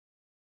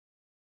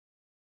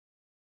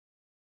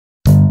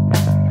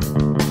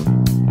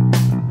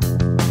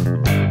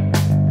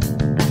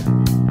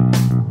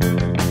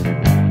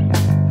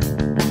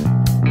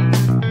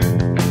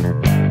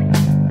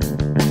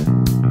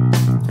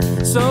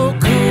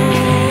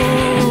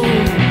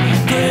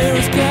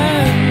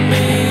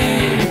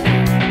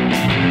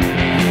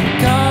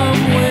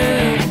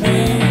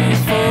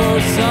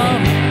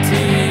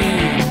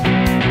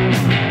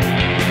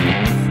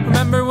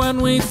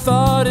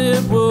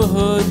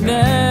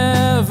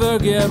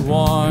weather get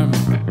warm,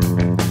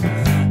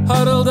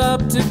 huddled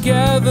up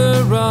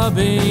together,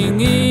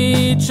 rubbing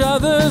each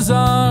other's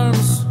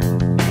arms.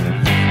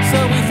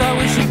 So we thought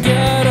we should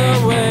get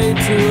away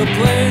to a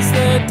place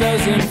that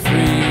doesn't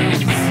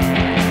freeze,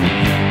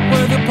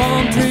 where the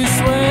palm trees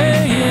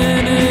sway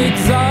in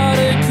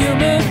exotic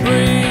humid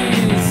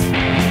breeze,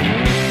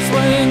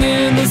 swaying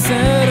in the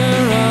center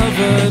of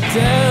a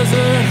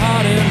desert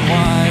hot and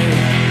white.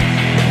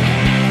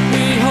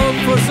 We hope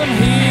for some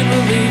heat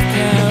relief,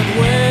 can't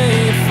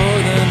wait for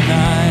the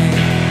night.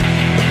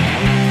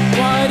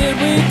 Why did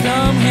we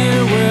come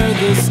here where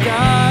the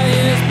sky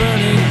is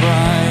burning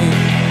bright?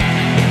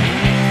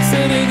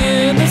 Sitting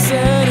in the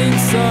setting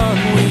sun,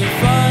 we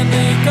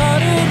finally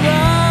got it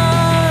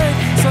right.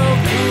 So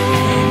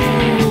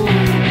cool,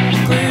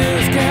 clear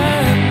as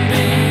can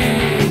be.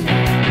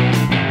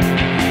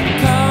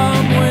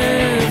 Come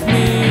with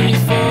me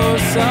for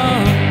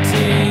some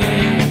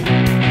tea.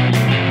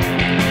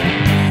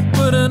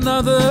 Put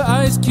another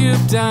ice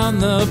cube down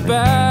the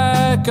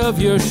back of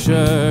your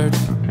shirt,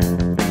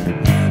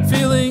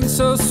 feeling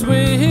so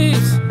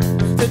sweet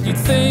that you'd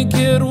think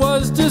it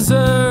was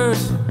dessert.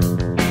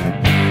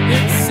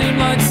 It seemed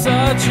like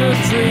such a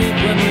treat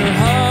when we're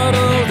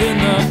huddled in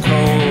the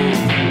cold,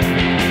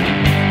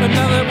 but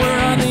now that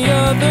we're on the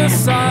other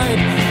side,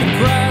 the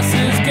grass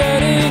is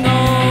getting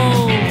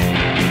old.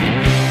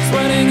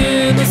 Sweating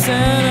in the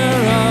center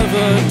of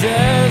a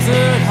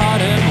desert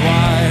hot and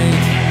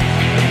white.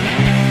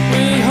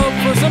 We hope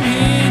for some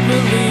heat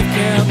relief,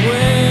 can't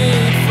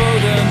wait for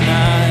the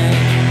night.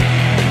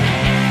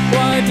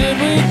 Why did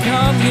we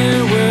come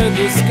here where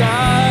the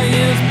sky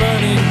is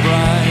burning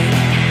bright?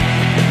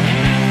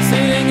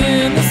 Sitting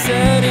in the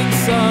setting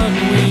sun,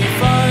 we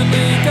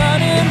finally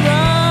got it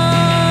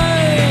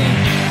right.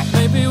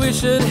 Maybe we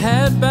should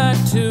head back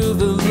to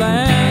the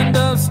land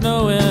of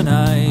snow and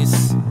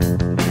ice,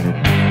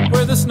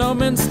 where the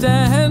snowmen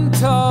stand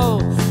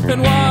tall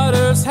and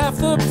water's half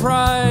the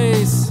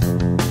price.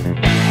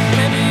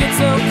 Maybe it's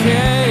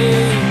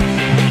okay